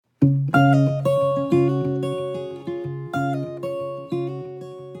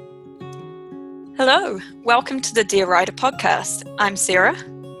Hello, welcome to the Dear Writer podcast. I'm Sarah.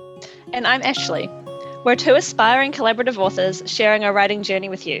 And I'm Ashley. We're two aspiring collaborative authors sharing our writing journey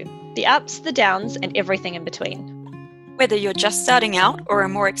with you, the ups, the downs, and everything in between. Whether you're just starting out or a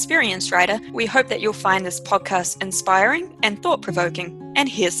more experienced writer, we hope that you'll find this podcast inspiring and thought-provoking. And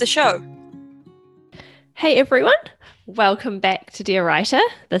here's the show. Hey everyone, welcome back to Dear Writer.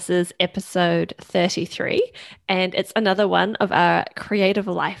 This is episode 33 and it's another one of our creative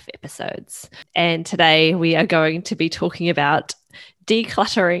life episodes. And today we are going to be talking about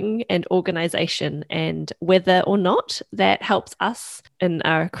decluttering and organization and whether or not that helps us in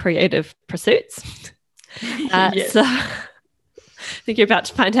our creative pursuits. Yes. So I think you're about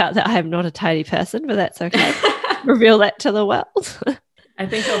to find out that I am not a tidy person, but that's okay. Reveal that to the world. I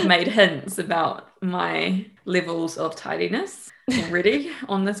think I've made hints about my levels of tidiness already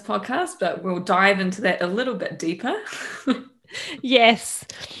on this podcast, but we'll dive into that a little bit deeper. Yes.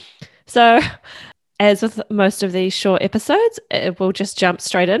 So as with most of these short episodes, we'll just jump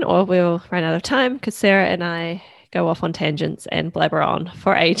straight in or we'll run out of time because Sarah and I go off on tangents and blabber on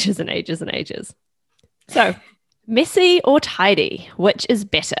for ages and ages and ages. So, messy or tidy, which is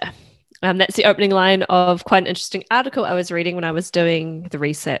better? That's the opening line of quite an interesting article I was reading when I was doing the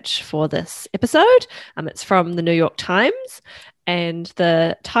research for this episode. It's from the New York Times, and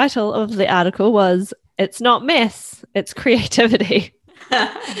the title of the article was, "It's not mess, it's creativity,"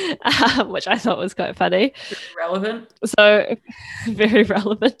 which I thought was quite funny. Relevant. So, very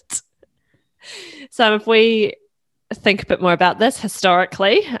relevant. So if we think a bit more about this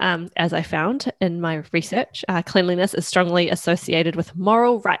historically, as I found in my research, cleanliness is strongly associated with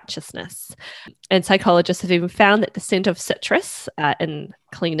moral righteousness. And psychologists have even found that the scent of citrus in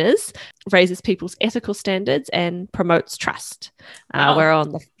cleaners raises people's ethical standards and promotes trust. We're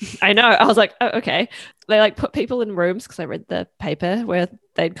on the, I know, I was like, oh, okay. They put people in rooms, because I read the paper where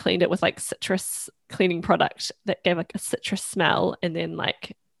they'd cleaned it with citrus cleaning product that gave a citrus smell, and then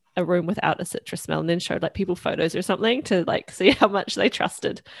a room without a citrus smell, and then showed people photos or something to see how much they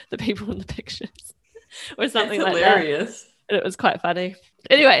trusted the people in the pictures or something. That's like hilarious. that. And it was quite funny.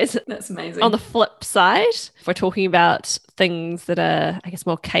 Anyways, that's amazing. On the flip side, if we're talking about things that are, I guess,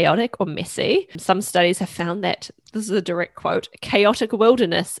 more chaotic or messy, some studies have found that, this is a direct quote, "chaotic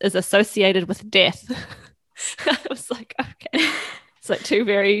wilderness is associated with death." I was like, okay. It's two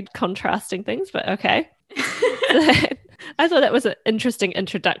very contrasting things, but okay. I thought that was an interesting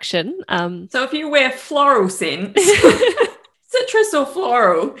introduction. So if you wear floral scents, citrus or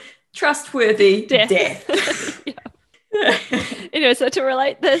floral, trustworthy, death. Anyway, so to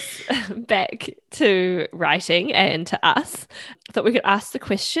relate this back to writing and to us, I thought we could ask the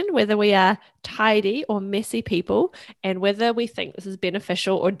question whether we are tidy or messy people and whether we think this is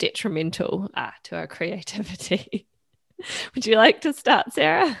beneficial or detrimental to our creativity. Would you like to start,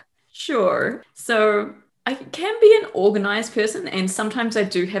 Sarah? Sure. So I can be an organized person, and sometimes I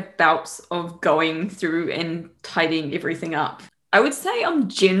do have bouts of going through and tidying everything up. I would say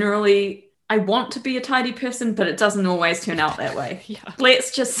I want to be a tidy person, but it doesn't always turn out that way. Yeah.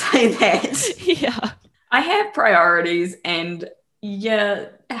 Let's just say that. Yeah. I have priorities, and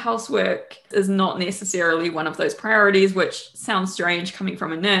housework is not necessarily one of those priorities, which sounds strange coming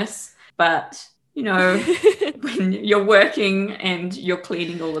from a nurse, but when you're working and you're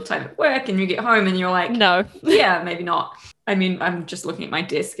cleaning all the time at work and you get home and you're like, no, yeah, maybe not. I mean, I'm just looking at my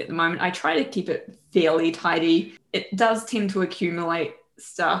desk at the moment. I try to keep it fairly tidy. It does tend to accumulate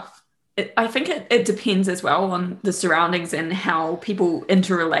stuff. I think it depends as well on the surroundings and how people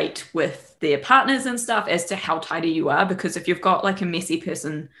interrelate with their partners and stuff as to how tidy you are. Because if you've got a messy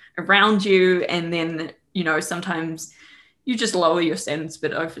person around you, and then, sometimes you just lower your standards a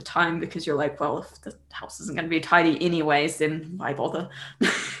bit over time because you're like, well, if the house isn't going to be tidy anyways, then why bother?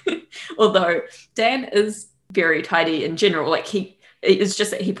 Although Dan is very tidy in general. It's just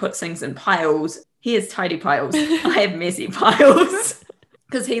that he puts things in piles. He has tidy piles. I have messy piles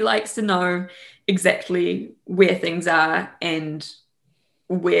because he likes to know exactly where things are and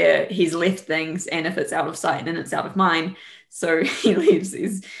where he's left things, and if it's out of sight, then it's out of mind. So he leaves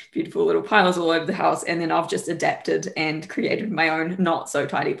these beautiful little piles all over the house, and then I've just adapted and created my own not so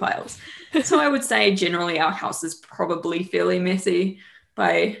tidy piles. So I would say generally our house is probably fairly messy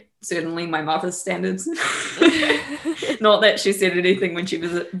by certainly my mother's standards. Not that she said anything when she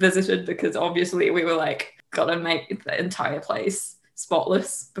visited, because obviously we were gotta make the entire place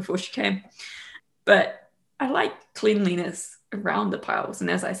spotless before she came. But I like cleanliness around the piles, and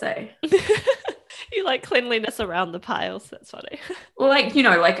as I say... You like cleanliness around the piles. That's funny. Well,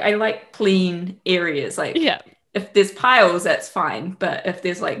 I like clean areas. Yeah. If there's piles, that's fine. But if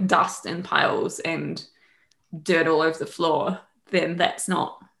there's dust and piles and dirt all over the floor, then that's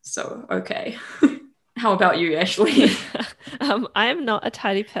not so okay. How about you, Ashley? I am not a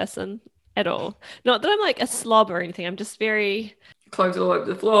tidy person at all. Not that I'm like a slob or anything. I'm just very Clothes all over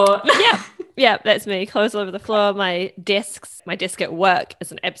the floor. yeah, that's me. Clothes all over the floor. My desk at work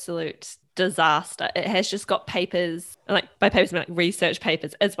is an absolute disaster. It has just got papers, like by papers I mean like research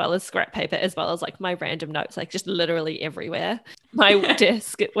papers, as well as scrap paper, as well as like my random notes, like just literally everywhere. My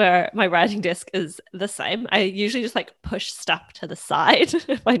desk, where my writing desk, is the same. I usually just like push stuff to the side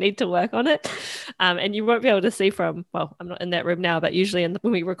if I need to work on it. And you won't be able to see from, well, I'm not in that room now, but usually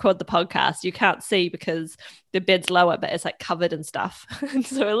when we record the podcast, you can't see because the bed's lower, but it's like covered in stuff. And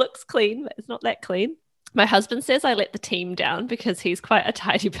so it looks clean, but it's not that clean. My husband says I let the team down because he's quite a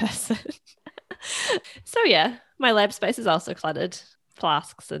tidy person. So yeah, my lab space is also cluttered.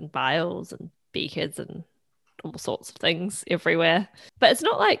 Flasks and vials and beakers and all sorts of things everywhere. But it's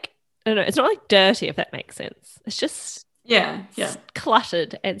not like, I don't know, it's not like dirty, if that makes sense. It's just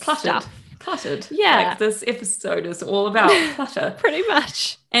cluttered and stuff. Cluttered. Yeah. Like this episode is all about clutter. Pretty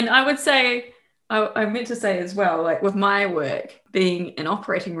much. And I would say, I meant to say as well, like with my work, being an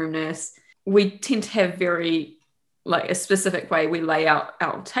operating room nurse, we tend to have very like a specific way we lay out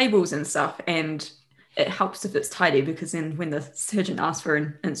our tables and stuff, and it helps if it's tidy, because then when the surgeon asks for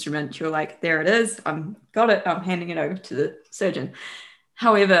an instrument, you're like, there it is, got it, I'm handing it over to the surgeon.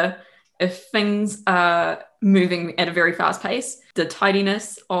 However, if things are moving at a very fast pace, the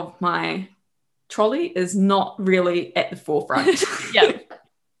tidiness of my trolley is not really at the forefront. Yeah.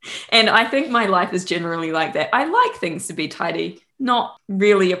 And I think my life is generally like that. I like things to be tidy, not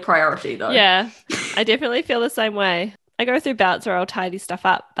really a priority though. Yeah, I definitely feel the same way. I go through bouts where I'll tidy stuff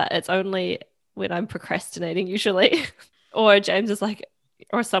up, but it's only when I'm procrastinating usually. Or James is like,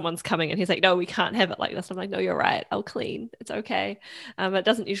 or someone's coming and he's like, no, we can't have it like this. I'm like, no, you're right. I'll clean. It's okay. It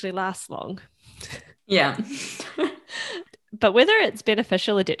doesn't usually last long. Yeah. But whether it's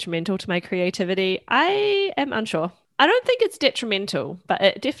beneficial or detrimental to my creativity, I am unsure. I don't think it's detrimental, but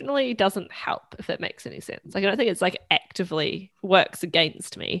it definitely doesn't help, if that makes any sense. Like, I don't think it's like actively works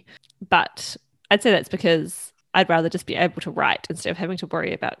against me, but I'd say that's because I'd rather just be able to write instead of having to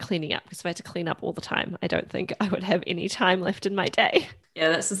worry about cleaning up, because if I had to clean up all the time, I don't think I would have any time left in my day. Yeah,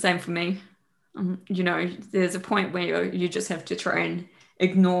 that's the same for me. You know, there's a point where you just have to try and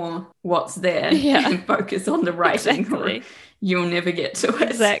ignore what's there and focus on the writing, exactly. Or you'll never get to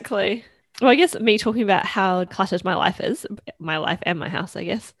it. Exactly. Well, I guess me talking about how cluttered my life is, my life and my house, I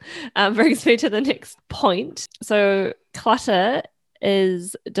guess, brings me to the next point. So clutter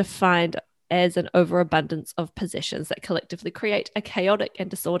is defined as an overabundance of possessions that collectively create a chaotic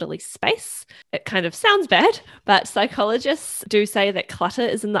and disorderly space. It kind of sounds bad, but psychologists do say that clutter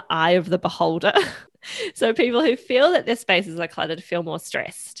is in the eye of the beholder. So people who feel that their spaces are cluttered feel more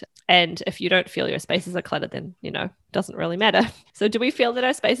stressed. And if you don't feel your spaces are cluttered, then, you know, doesn't really matter. So do we feel that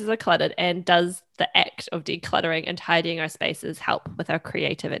our spaces are cluttered? And does the act of decluttering and tidying our spaces help with our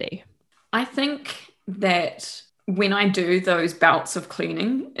creativity? I think that when I do those bouts of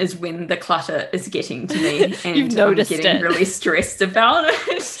cleaning is when the clutter is getting to me and You've noticed I'm getting really stressed about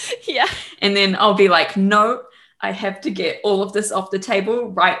it. Yeah. And then I'll be like, no, I have to get all of this off the table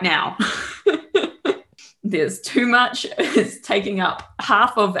right now. There's too much. It's taking up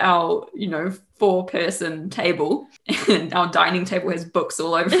half of our, 4-person table, and our dining table has books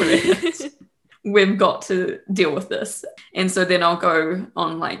all over it. We've got to deal with this. And so then I'll go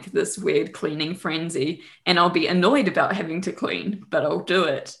on like this weird cleaning frenzy, and I'll be annoyed about having to clean, but I'll do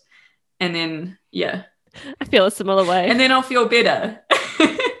it. And then, yeah. I feel a similar way. And then I'll feel better.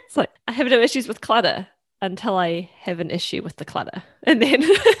 It's like, I have no issues with clutter until I have an issue with the clutter. And then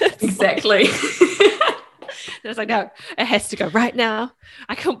exactly. It's like, no, it has to go right now.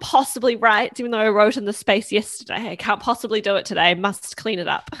 I can't possibly write, even though I wrote in the space yesterday. I can't possibly do it today. I must clean it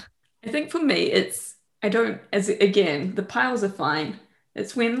up. I think for me, the piles are fine.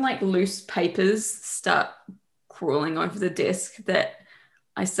 It's when like loose papers start crawling over the desk that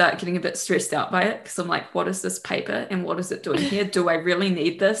I start getting a bit stressed out by it, because I'm like, what is this paper and what is it doing here? Do I really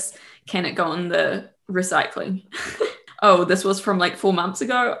need this? Can it go in the recycling? Oh, this was from like 4 months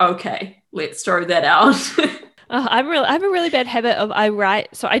ago. Okay, let's throw that out. I have a really bad habit of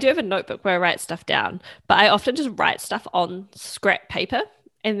so I do have a notebook where I write stuff down, but I often just write stuff on scrap paper.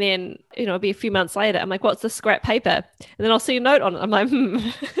 And then, it'll be a few months later, I'm like, what's the scrap paper? And then I'll see a note on it. I'm like,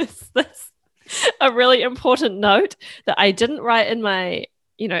 is this a really important note that I didn't write in my,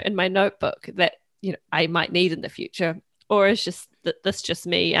 in my notebook that, I might need in the future? Or is this just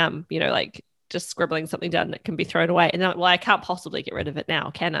me, like just scribbling something down that can be thrown away? And then, well, I can't possibly get rid of it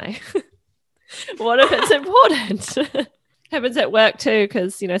now, can I? What if it's important? Happens at work too,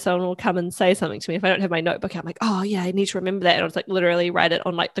 because someone will come and say something to me. If I don't have my notebook, I'm like, oh yeah, I need to remember that, and I'll just like literally write it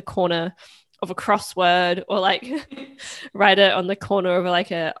on like the corner of a crossword, or like write it on the corner of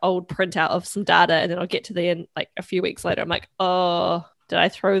like a old printout of some data, and then I'll get to the end like a few weeks later, I'm like, oh, did I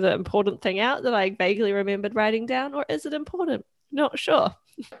throw the important thing out that I vaguely remembered writing down, or is it important? Not sure.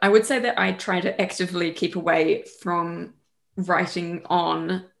 I would say that I try to actively keep away from writing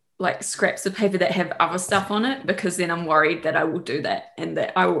on like scraps of paper that have other stuff on it, because then I'm worried that I will do that and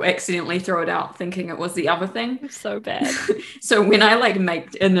that I will accidentally throw it out thinking it was the other thing. It's so bad. So when I like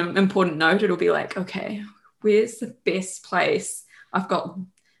make an important note, it'll be like, okay, where's the best place? I've got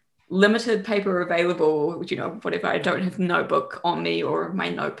limited paper available, you know, whatever. I don't have a notebook on me or my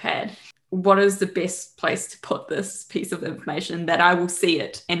notepad. What is the best place to put this piece of information that I will see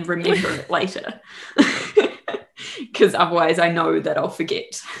it and remember it later? Because otherwise I know that I'll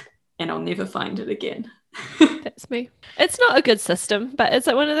forget and I'll never find it again. That's me. It's not a good system, but it's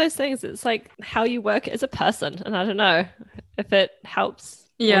like one of those things. It's like how you work as a person. And I don't know if it helps.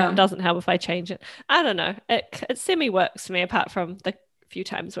 Yeah. Or it doesn't help if I change it. I don't know. It semi-works for me, apart from the few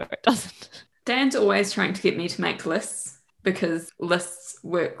times where it doesn't. Dan's always trying to get me to make lists because lists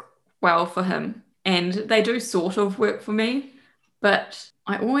work well for him. And they do sort of work for me. But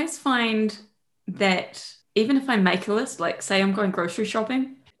I always find that even if I make a list, like say I'm going grocery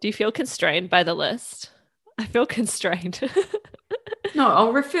shopping. Do you feel constrained by the list? I feel constrained. No,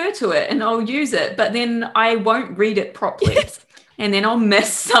 I'll refer to it and I'll use it, but then I won't read it properly. Yes. And then I'll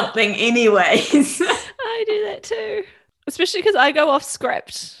miss something anyways. I do that too. Especially because I go off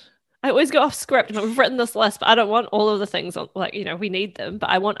script. I always go off script and I've written this list, but I don't want all of the things on, like, you know, we need them, but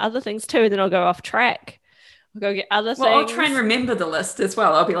I want other things too. And then I'll go off track. I'll go get other things. Well, I'll try and remember the list as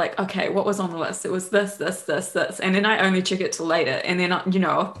well. I'll be like, okay, what was on the list? It was this, this, this, this. And then I only check it till later. And then, you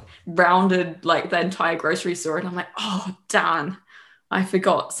know, rounded like the entire grocery store. And I'm like, oh, darn, I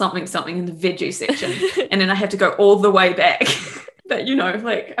forgot something in the veggie section. And then I have to go all the way back. But, you know,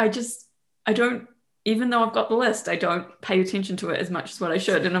 like I don't, even though I've got the list, I don't pay attention to it as much as what I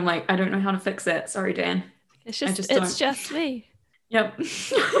should. And I'm like, I don't know how to fix that. Sorry, Dan. It's just me. Yep.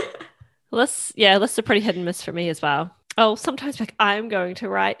 Lists are pretty hit and miss for me as well. Oh, sometimes like I'm going to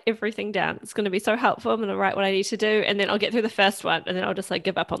write everything down. It's going to be so helpful. I'm going to write what I need to do. And then I'll get through the first one and then I'll just like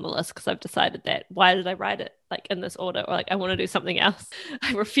give up on the list because I've decided that why did I write it like in this order? Or like I want to do something else.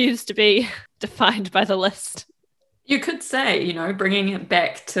 I refuse to be defined by the list. You could say, you know, bringing it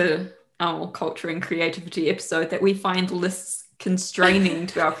back to our culture and creativity episode, that we find lists constraining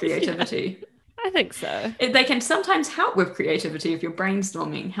to our creativity. Yeah. I think so. They can sometimes help with creativity if you're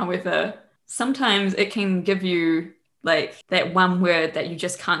brainstorming. However, sometimes it can give you like that one word that you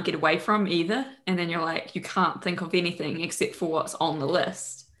just can't get away from either. And then you're like, you can't think of anything except for what's on the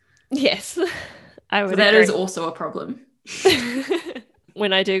list. Yes, I would. So that is also a problem.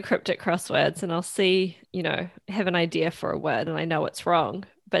 When I do cryptic crosswords and I'll see, you know, have an idea for a word and I know it's wrong.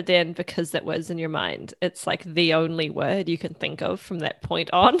 But then because that word's in your mind, it's like the only word you can think of from that point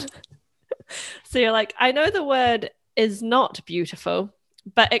on. So you're like, I know the word is not beautiful,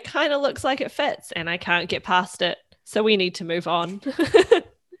 but it kind of looks like it fits and I can't get past it. So we need to move on.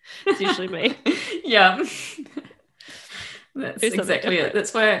 It's usually me. Yeah. That's exactly it.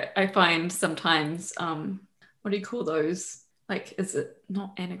 That's why I find sometimes, what do you call those? Like, is it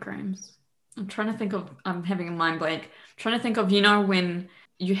not anagrams? I'm trying to think of, I'm having a mind blank. I'm trying to think of, you know, when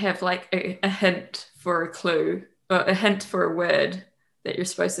you have like a hint for a clue or a hint for a word that you're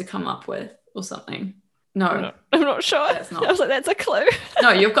supposed to come up with or something. No, I'm not sure. That's not. I was like, that's a clue.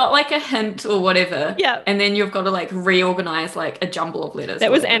 No, you've got like a hint or whatever. Yeah. And then you've got to like reorganize like a jumble of letters.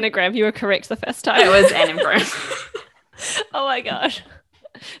 That was anagram. You were correct the first time. That was anagram. Oh my gosh.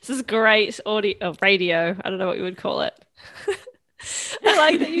 This is great audio, radio. I don't know what you would call it. I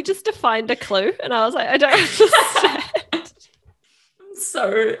like that you just defined a clue. And I was like, I don't understand. I'm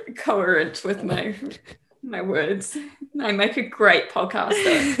so coherent with my words. I make a great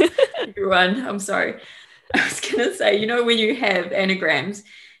podcaster. Everyone, I'm sorry. I was gonna say, you know, when you have anagrams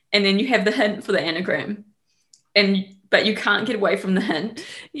and then you have the hint for the anagram but you can't get away from the hint.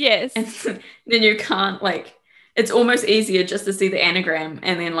 Yes. And then you can't, like, it's almost easier just to see the anagram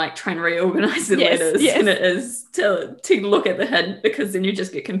and then like try and reorganize the letters than it is to look at the hint, because then you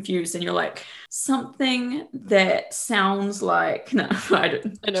just get confused and you're like, something that sounds like, no, I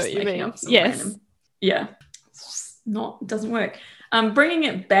know what you mean. Yes. Random. Yeah. Doesn't work. Bringing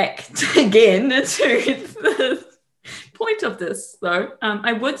it back again to the point of this though,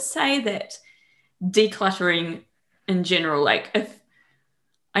 I would say that decluttering in general, like if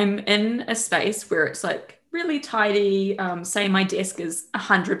I'm in a space where it's like really tidy, say my desk is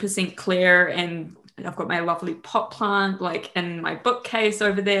 100% clear and I've got my lovely pot plant like in my bookcase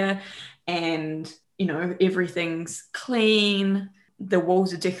over there, and you know everything's clean, the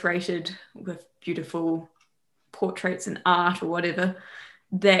walls are decorated with beautiful portraits and art or whatever,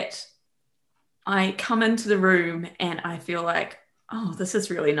 that I come into the room and I feel like, oh, this is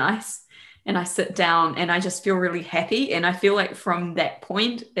really nice. And I sit down and I just feel really happy. And I feel like from that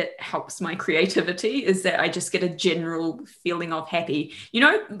point, it helps my creativity, is that I just get a general feeling of happy. You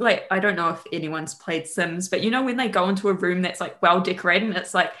know, like, I don't know if anyone's played Sims, but you know, when they go into a room that's like well decorated and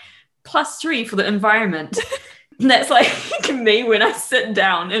it's like +3 for the environment. And that's like me when I sit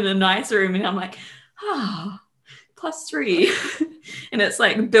down in a nice room and I'm like, +3. And it's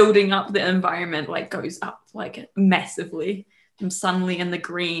like building up the environment, like goes up like massively. I'm suddenly in the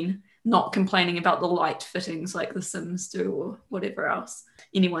green, not complaining about the light fittings like the Sims do or whatever else.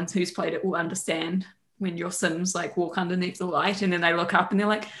 Anyone who's played it will understand when your Sims like walk underneath the light and then they look up and they're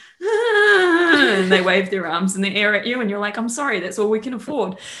like, and they wave their arms in the air at you and you're like, I'm sorry, that's all we can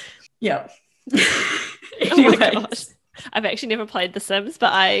afford. Yeah. Oh my gosh. I've actually never played The Sims,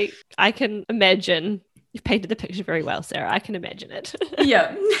 but I can imagine. You've painted the picture very well, Sarah. I can imagine it.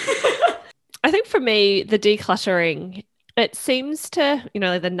 Yeah. I think for me, the decluttering, it seems to, you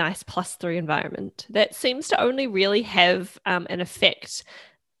know, like the nice +3 environment, that seems to only really have an effect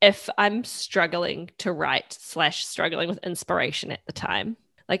if I'm struggling to write / struggling with inspiration at the time.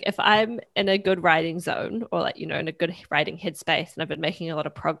 Like if I'm in a good writing zone or like, you know, in a good writing headspace and I've been making a lot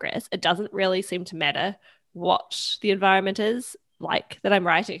of progress, it doesn't really seem to matter what the environment is like that I'm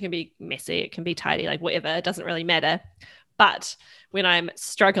writing. It can be messy, it can be tidy, like whatever, it doesn't really matter. But when I'm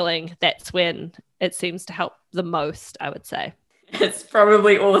struggling, that's when it seems to help the most, I would say. It's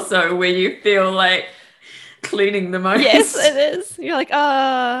probably also where you feel like cleaning the most. Yes, it is. You're like,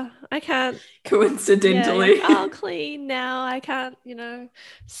 I can't. Coincidentally. Yeah, I'll clean now. I can't, you know,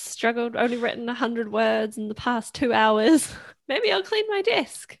 struggled, only written 100 words in the past 2 hours. Maybe I'll clean my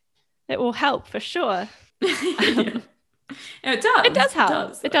desk. It will help for sure. Yeah. It does. It does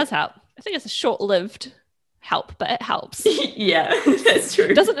help. It does help. I think it's a short-lived help, but it helps. Yeah, that's true.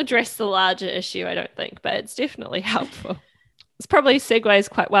 It doesn't address the larger issue, I don't think, but it's definitely helpful. This probably segues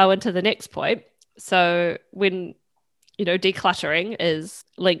quite well into the next point. So when, you know, decluttering is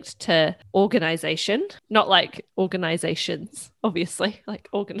linked to organization, not like organizations, obviously, like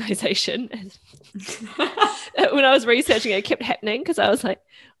organization. When I was researching, it kept happening because I was like,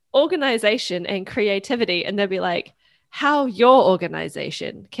 organization and creativity, and they'd be like, how your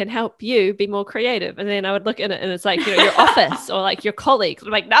organization can help you be more creative. And then I would look in it and it's like, you know, your office or like your colleagues. I'm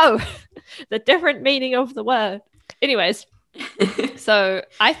like, no, the different meaning of the word. Anyways, so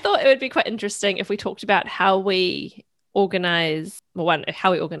I thought it would be quite interesting if we talked about how we organize, well, one,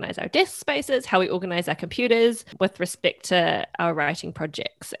 how we organize our desk spaces, how we organize our computers with respect to our writing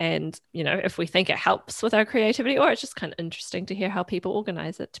projects. And, you know, if we think it helps with our creativity, or it's just kind of interesting to hear how people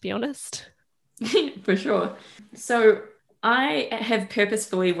organize it, to be honest. For sure. So I have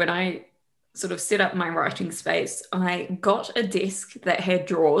purposefully, when I sort of set up my writing space, I got a desk that had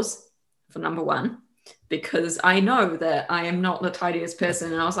drawers for number one, because I know that I am not the tidiest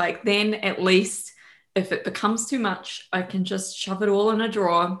person. And I was like, then at least if it becomes too much, I can just shove it all in a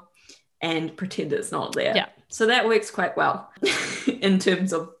drawer and pretend it's not there. Yeah. So that works quite well in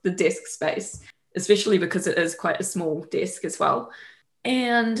terms of the desk space, especially because it is quite a small desk as well.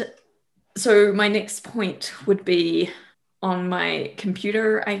 And so my next point would be on my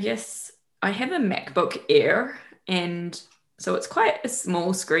computer, I guess. I have a MacBook Air, and so it's quite a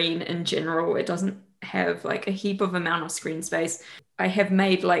small screen in general. It doesn't have like a heap of amount of screen space. I have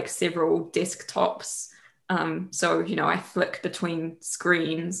made like several desktops. So, you know, I flick between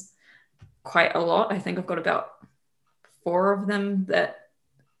screens quite a lot. I think I've got about 4 of them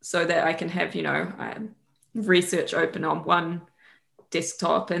so that I can have, you know, research open on one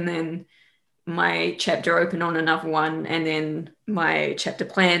desktop and then my chapter open on another one, and then my chapter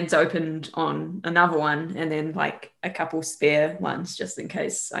plans opened on another one, and then like a couple spare ones just in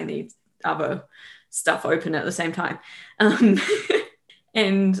case I need other stuff open at the same time.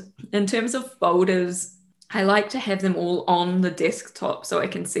 And in terms of folders, I like to have them all on the desktop so I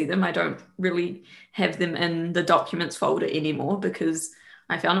can see them. I don't really have them in the documents folder anymore because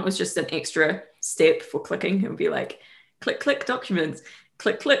I found it was just an extra step for clicking. It would be like, click, click, documents,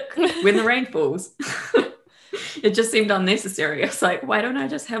 click, click, when the rain falls. It just seemed unnecessary. I was like, why don't I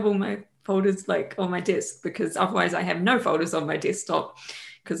just have all my folders like on my desk? Because otherwise I have no folders on my desktop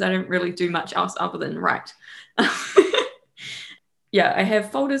because I don't really do much else other than write. Yeah, I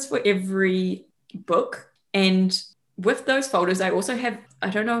have folders for every book. And with those folders, I also have, I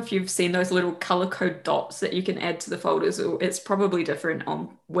don't know if you've seen those little color code dots that you can add to the folders, or it's probably different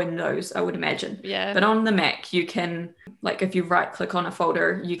on Windows, I would imagine. Yeah. But on the Mac, you can, like, if you right click on a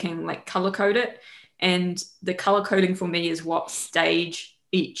folder, you can like color code it. And the color coding for me is what stage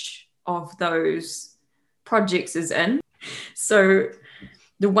each of those projects is in. So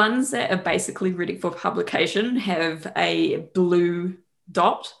the ones that are basically ready for publication have a blue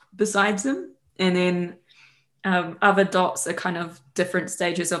dot besides them. And then other dots are kind of different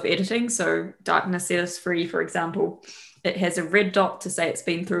stages of editing. So Darkness Set Us Free, for example, it has a red dot to say it's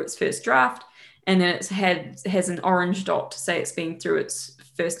been through its first draft. And then it has an orange dot to say it's been through its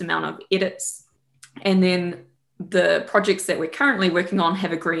first amount of edits. And then the projects that we're currently working on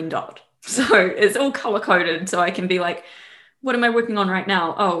have a green dot. So it's all color coded. So I can be like, what am I working on right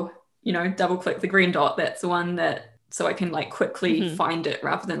now? Oh, double click the green dot. That's the one so I can like quickly find it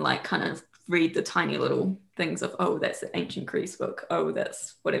rather than like kind of read the tiny little things of, oh, that's the Ancient Greece book. Oh,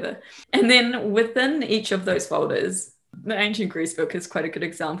 that's whatever. And then within each of those folders, the Ancient Greece book is quite a good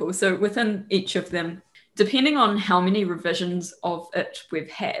example. So within each of them, depending on how many revisions of it we've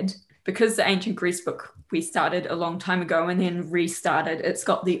had, because the Ancient Greece book we started a long time ago and then restarted, it's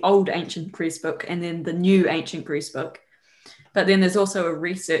got the old Ancient Greece book and then the new Ancient Greece book. But then there's also a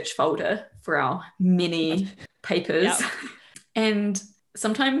research folder for our many papers. Yep. And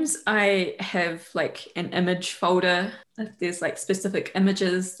sometimes I have like an image folder if there's like specific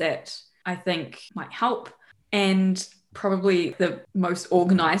images that I think might help. And probably the most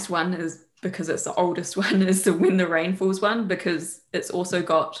organized one is, because it's the oldest one, is the When the Rain Falls one, because it's also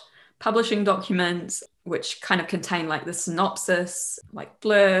got publishing documents which kind of contain like the synopsis, like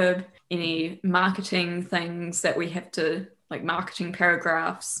blurb, any marketing things that we have to, like marketing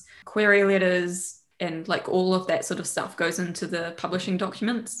paragraphs, query letters, and like all of that sort of stuff goes into the publishing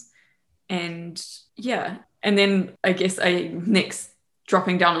documents. And yeah, and then I guess next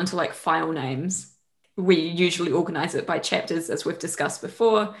dropping down into like file names. We usually organize it by chapters, as we've discussed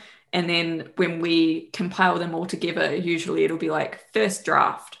before. And then when we compile them all together, usually it'll be like first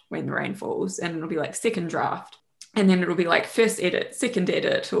draft, When the Rain Falls, and it'll be like second draft. And then it'll be like first edit, second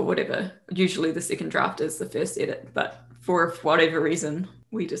edit, or whatever. Usually the second draft is the first edit, but for whatever reason,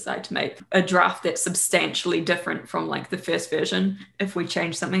 we decide to make a draft that's substantially different from like the first version. If we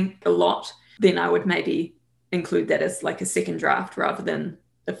change something a lot, then I would maybe include that as like a second draft rather than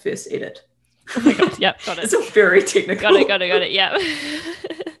a first edit. Oh my God, yep, got it. It's all very technical. Got it, yeah.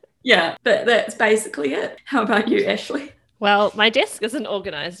 Yeah, but that's basically it. How about you, Ashley? Well, my desk isn't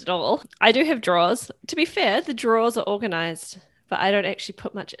organized at all. I do have drawers. To be fair, the drawers are organized, but I don't actually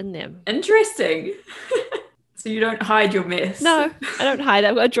put much in them. Interesting. So you don't hide your mess? No, I don't hide.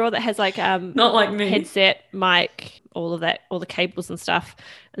 I've got a drawer that has like not like me, headset, mic, all of that, all the cables and stuff.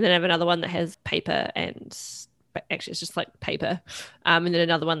 And then I have another one that has paper but actually it's just like paper. And then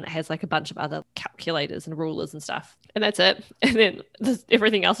another one that has like a bunch of other calculators and rulers and stuff. And that's it. And then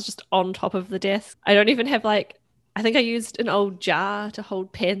everything else is just on top of the desk. I don't even have I think I used an old jar to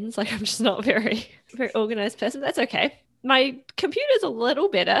hold pens. Like I'm just not very organized person. That's okay. My computer's a little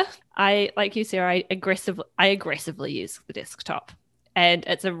better. Like you, Sarah, I aggressively use the desktop. And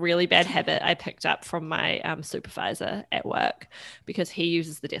it's a really bad habit I picked up from my supervisor at work, because he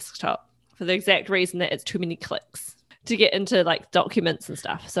uses the desktop for the exact reason that it's too many clicks to get into like documents and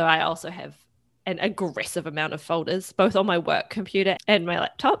stuff. So I also have an aggressive amount of folders, both on my work computer and my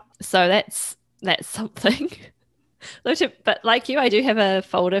laptop. So that's something. But like you, I do have a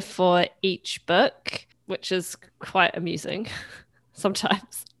folder for each book, which is quite amusing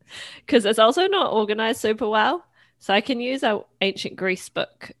sometimes, because it's also not organized super well. So I can use our Ancient Greece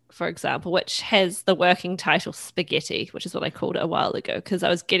book, for example, which has the working title Spaghetti, which is what I called it a while ago, because I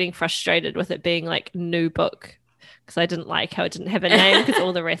was getting frustrated with it being like new book, because I didn't like how it didn't have a name, because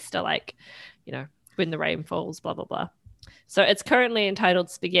all the rest are like, When the Rain Falls, blah, blah, blah. So it's currently entitled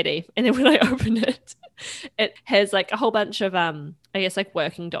Spaghetti. And then when I open it, it has like a whole bunch of, like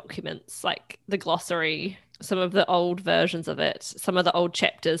working documents, like the glossary, some of the old versions of it, some of the old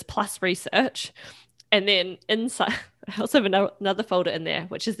chapters, plus research. And then inside, I also have another folder in there,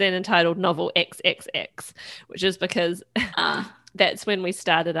 which is then entitled Novel XXX, which is because that's when we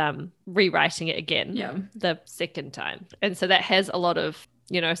started rewriting it again the second time. And so that has a lot of,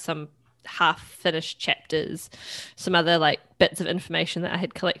 some half-finished chapters, some other like bits of information that I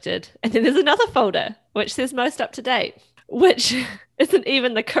had collected. And then there's another folder, which says Most Up to Date, which isn't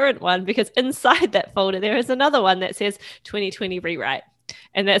even the current one, because inside that folder, there is another one that says 2020 Rewrite.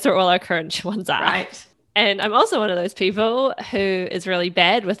 And that's where all our current ones are. Right. And I'm also one of those people who is really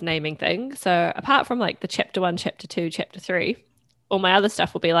bad with naming things. So apart from like the chapter 1, chapter 2, chapter 3, all my other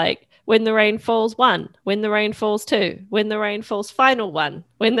stuff will be like When the Rain Falls 1, When the Rain Falls 2, When the Rain Falls Final 1,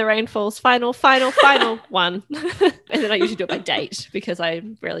 When the Rain Falls Final 1. And then I usually do it by date, because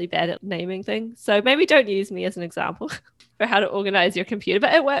I'm really bad at naming things. So maybe don't use me as an example for how to organize your computer,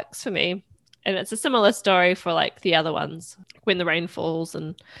 but it works for me. And it's a similar story for like the other ones, When the Rain Falls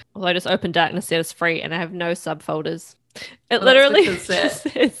and Lotus Open Darkness Set Us Free, and I have no subfolders. It literally just says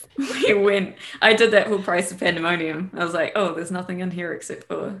I did that whole Price of Pandemonium. I was like, oh, there's nothing in here except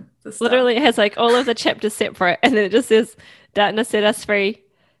for the stuff. Literally it has like all of the chapters separate, and then it just says Darkness Set Us Free,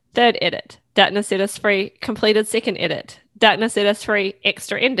 third edit. Darkness Set Us Free, completed second edit. Darkness Set Us Free,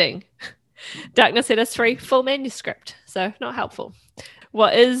 extra ending. Darkness Set Us Free, full manuscript. So not helpful.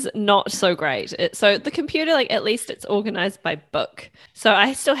 What is not so great, so the computer, like at least it's organized by book. So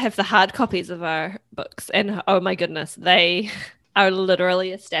I still have the hard copies of our books, and oh my goodness, they are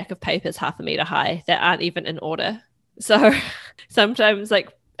literally a stack of papers 1/2 a meter high that aren't even in order. So sometimes like,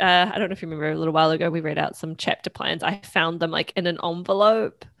 I don't know if you remember a little while ago, we read out some chapter plans. I found them like in an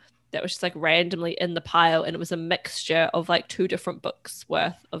envelope that was just like randomly in the pile, and it was a mixture of like 2 different books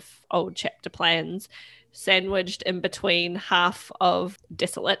worth of old chapter plans, sandwiched in between half of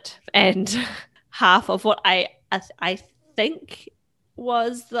Desolate and half of what I think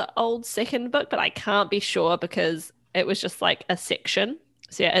was the old second book, but I can't be sure because it was just like a section.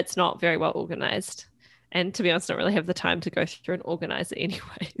 So yeah, it's not very well organized. And to be honest, I don't really have the time to go through and organize it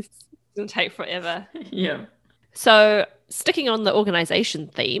anyways. It's going to take forever. Yeah. So sticking on the organization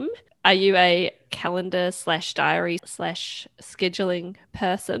theme, are you a calendar/diary/scheduling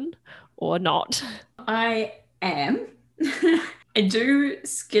person or not? I am. I do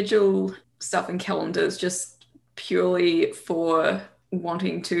schedule stuff in calendars just purely for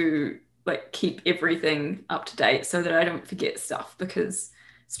wanting to like keep everything up to date so that I don't forget stuff, because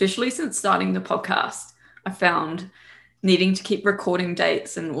especially since starting the podcast, I found needing to keep recording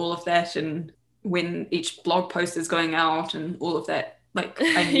dates and all of that, and when each blog post is going out and all of that, like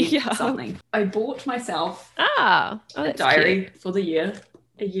I need something. I bought myself a diary for the year.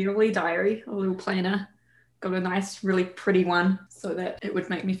 A yearly diary, a little planner. Got a nice, really pretty one so that it would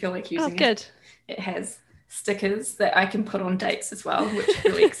make me feel like using good. It has stickers that I can put on dates as well, which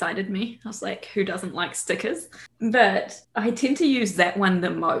really excited me. I was like, who doesn't like stickers? But I tend to use that one the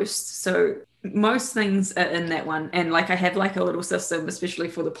most. So most things are in that one. And like I have like a little system, especially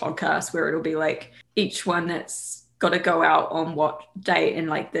for the podcast, where it'll be like each one that's got to go out on what date and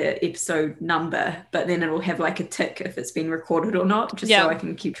like the episode number, but then it'll have like a tick if it's been recorded or not, just so I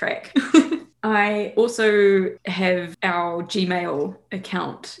can keep track. I also have our Gmail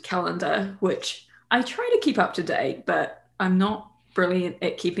account calendar, which I try to keep up to date, but I'm not brilliant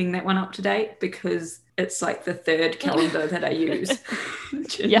at keeping that one up to date because it's like the 3rd calendar that I use.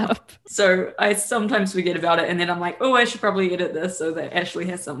 So I sometimes forget about it, and then I'm like, oh, I should probably edit this so that Ashley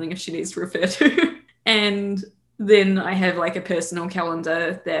has something if she needs to refer to. And then I have like a personal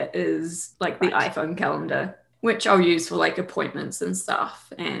calendar that is like the iPhone calendar, which I'll use for like appointments and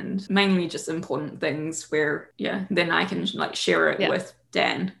stuff, and mainly just important things where, then I can like share it with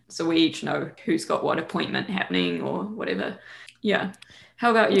Dan. So we each know who's got what appointment happening or whatever. Yeah.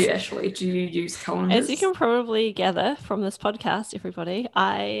 How about you, Ashley? Do you use calendars? As you can probably gather from this podcast, everybody,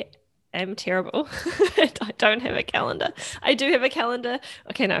 I am terrible. I don't have a calendar. I do have a calendar.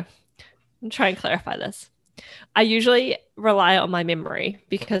 Okay, no. I'm trying to clarify this. I usually rely on my memory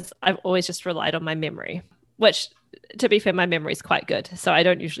because I've always just relied on my memory, which, to be fair, my memory is quite good. So I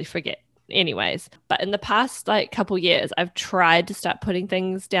don't usually forget anyways. But in the past like couple years, I've tried to start putting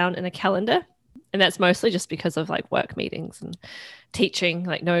things down in a calendar. And that's mostly just because of like work meetings and teaching,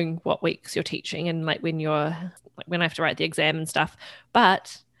 like knowing what weeks you're teaching and like when I have to write the exam and stuff.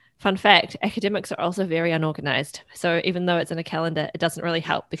 But fun fact, academics are also very unorganized. So even though it's in a calendar, it doesn't really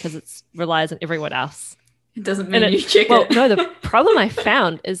help because it relies on everyone else. It doesn't mean you check it. No, the problem I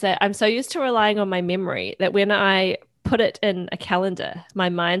found is that I'm so used to relying on my memory that when I put it in a calendar, my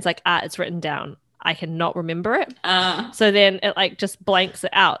mind's like, it's written down. I cannot remember it. So then it like just blanks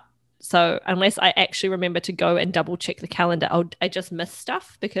it out. So unless I actually remember to go and double check the calendar, I just miss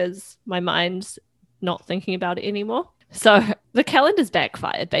stuff because my mind's not thinking about it anymore. So the calendar's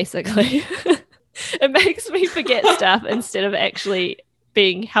backfired, basically. It makes me forget stuff instead of actually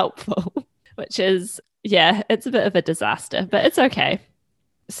being helpful, which is, it's a bit of a disaster, but it's okay.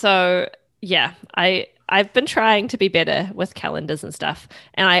 So I've been trying to be better with calendars and stuff.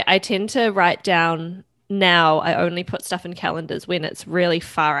 And I tend to write down now, I only put stuff in calendars when it's really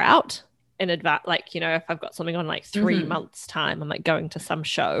far out in advance. Like, if I've got something on like 3 months time, I'm like going to some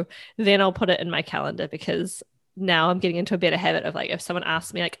show, then I'll put it in my calendar because now I'm getting into a better habit of like, if someone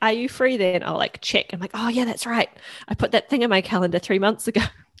asks me like, are you free then? I'll like check. I'm like, oh yeah, that's right. I put that thing in my calendar 3 months ago.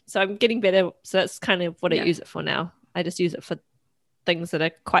 So I'm getting better. So that's kind of what I use it for now. I just use it for things that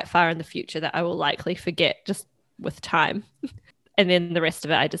are quite far in the future that I will likely forget just with time. And then the rest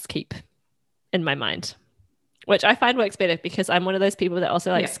of it, I just keep in my mind. which I find works better because I'm one of those people that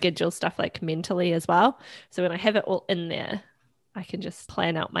also like Yeah. schedule stuff like mentally as well. So when I have it all in there, I can just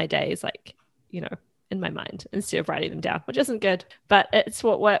plan out my days like, in my mind instead of writing them down, which isn't good, but it's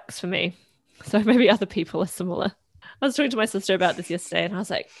what works for me. So maybe other people are similar. I was talking to my sister about this yesterday and I was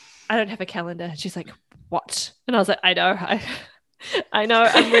like, I don't have a calendar. And she's like, what? And I was like, I know. I know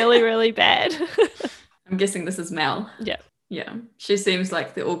I'm really, really bad. I'm guessing this is Mel. Yeah. Yeah. She seems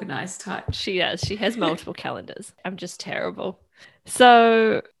like the organized type. She does. She has multiple calendars. I'm just terrible.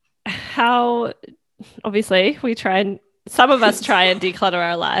 So obviously some of us try and declutter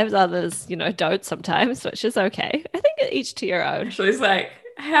our lives. Others, don't sometimes, which is okay. I think each to your own. She's like,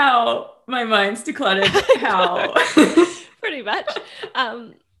 how my mind's decluttered. How? Pretty much.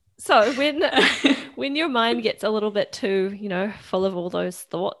 So when your mind gets a little bit too, full of all those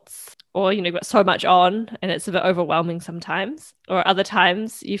thoughts, or you've got so much on and it's a bit overwhelming sometimes, or other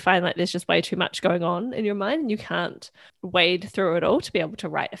times you find like there's just way too much going on in your mind and you can't wade through it all to be able to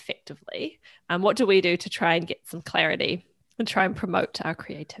write effectively. What do we do to try and get some clarity and try and promote our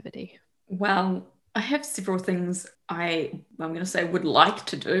creativity? Well, I have several things I'm going to say would like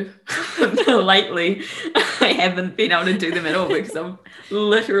to do. Lately, I haven't been able to do them at all because I've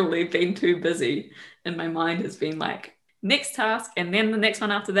literally been too busy and my mind has been like, next task and then the next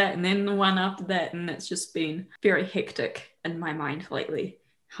one after that and then the one after that, and it's just been very hectic in my mind lately.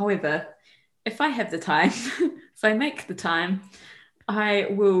 However, if I have the time, if I make the time, I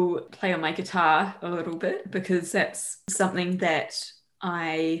will play on my guitar a little bit because that's something that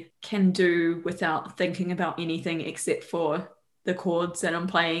I can do without thinking about anything except for the chords that I'm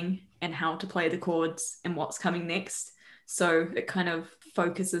playing and how to play the chords and what's coming next. So it kind of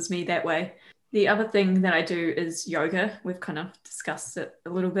focuses me that way. The other thing that I do is yoga. We've kind of discussed it a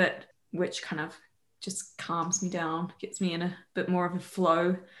little bit, which kind of just calms me down, gets me in a bit more of a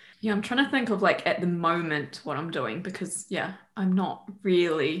flow. Yeah, I'm trying to think of like at the moment what I'm doing because I'm not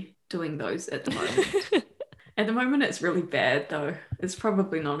really doing those at the moment. At the moment, it's really bad though. It's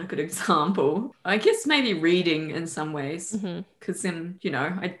probably not a good example. I guess maybe reading in some ways because then,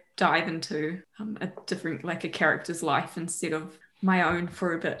 I dive into a different, like a character's life instead of my own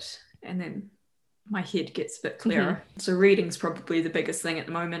for a bit. And then my head gets a bit clearer. So reading's probably the biggest thing at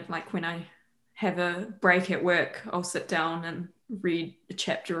the moment. Like when I have a break at work, I'll sit down and read a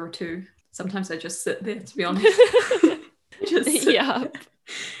chapter or two. Sometimes I just sit there, to be honest. Yeah.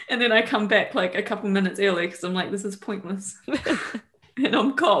 And then I come back like a couple minutes early because I'm like, this is pointless. And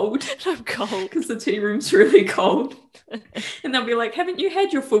I'm cold. Because the tea room's really cold. And they'll be like, haven't you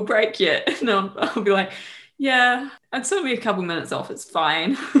had your full break yet? And I'll be like, yeah, it's only a couple minutes off. It's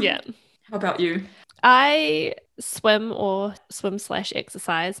fine. Yeah. How about you? I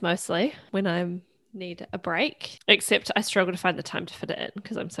swim/exercise mostly when I need a break, except I struggle to find the time to fit it in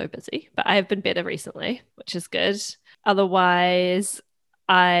because I'm so busy. But I have been better recently, which is good. Otherwise,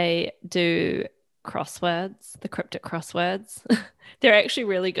 I do crosswords, the cryptic crosswords. They're actually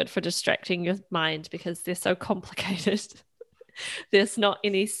really good for distracting your mind because they're so complicated. There's not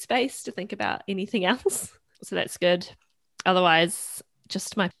any space to think about anything else. So that's good. Otherwise,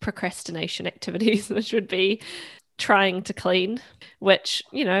 just my procrastination activities, which would be trying to clean, which,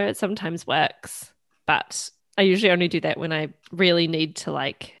 it sometimes works, but I usually only do that when I really need to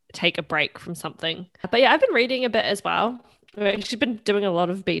like take a break from something. But yeah, I've been reading a bit as well. I've actually been doing a lot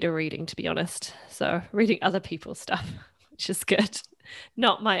of beta reading, to be honest. So reading other people's stuff, which is good.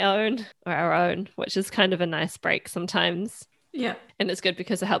 Not my own or our own, which is kind of a nice break sometimes. Yeah. And it's good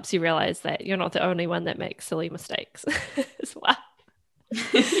because it helps you realize that you're not the only one that makes silly mistakes as well,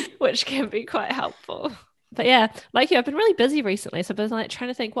 which can be quite helpful. But yeah, like you, I've been really busy recently. So I've been like trying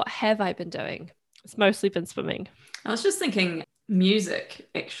to think, what have I been doing? It's mostly been swimming. I was just thinking music,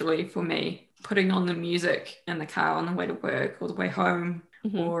 actually, for me. Putting on the music in the car on the way to work or the way home,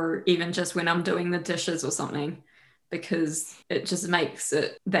 or even just when I'm doing the dishes or something, because it just makes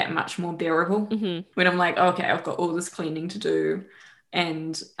it that much more bearable. When I'm like, okay, I've got all this cleaning to do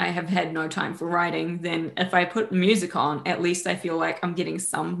and I have had no time for writing, then if I put music on, at least I feel like I'm getting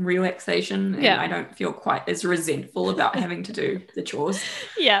some relaxation and I don't feel quite as resentful about having to do the chores.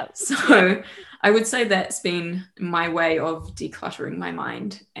 Yeah. So I would say that's been my way of decluttering my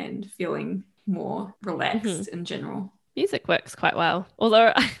mind and feeling more relaxed in general. Music works quite well.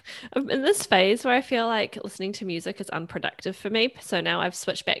 Although I'm in this phase where I feel like listening to music is unproductive for me. So now I've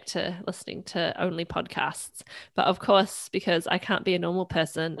switched back to listening to only podcasts. But of course, because I can't be a normal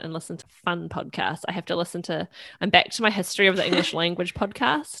person and listen to fun podcasts, I have to I'm back to my History of the English Language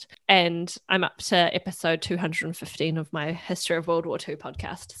podcast. And I'm up to episode 215 of my History of World War II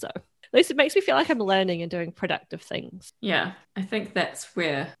podcast. So least it makes me feel like I'm learning and doing productive things. Yeah, I think that's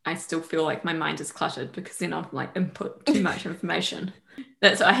where I still feel like my mind is cluttered, because then I've like input too much information.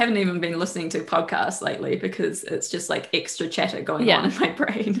 I haven't even been listening to podcasts lately because it's just like extra chatter going on in my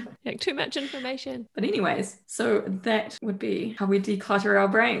brain. Like too much information. But anyways, so that would be how we declutter our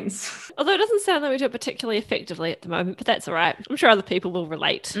brains. Although it doesn't sound like we do it particularly effectively at the moment, but that's all right. I'm sure other people will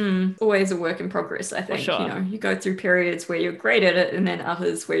relate. Always a work in progress, I think. For sure. You know, you go through periods where you're great at it and then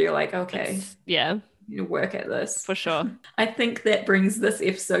others where you're like, okay, you need to work at this. For sure. I think that brings this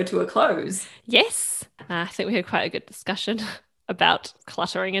episode to a close. Yes. I think we had quite a good discussion about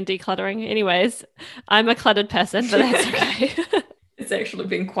cluttering and decluttering. Anyways, I'm a cluttered person, but that's okay. It's actually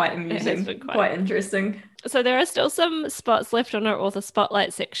been quite amusing, quite interesting. So there are still some spots left on our author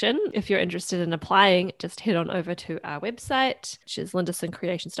spotlight section. If you're interested in applying, just head on over to our website, which is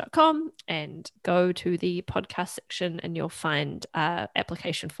lindesoncreations.com, and go to the podcast section and you'll find an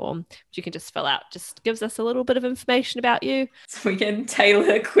application form, which you can just fill out. Just gives us a little bit of information about you. So we can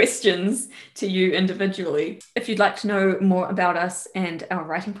tailor questions to you individually. If you'd like to know more about us and our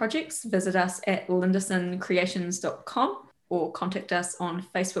writing projects, visit us at lindesoncreations.com. or contact us on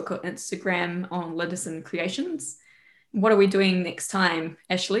Facebook or Instagram on Lindeson Creations. What are we doing next time,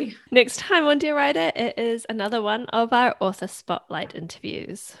 Ashley? Next time on Dear Writer, it is another one of our author spotlight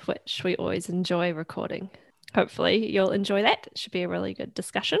interviews, which we always enjoy recording. Hopefully you'll enjoy that. It should be a really good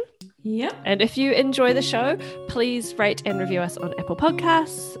discussion. Yep. And if you enjoy the show, please rate and review us on Apple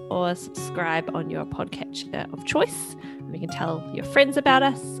Podcasts or subscribe on your podcatcher of choice. And you can tell your friends about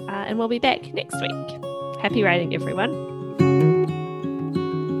us, and we'll be back next week. Happy writing, everyone.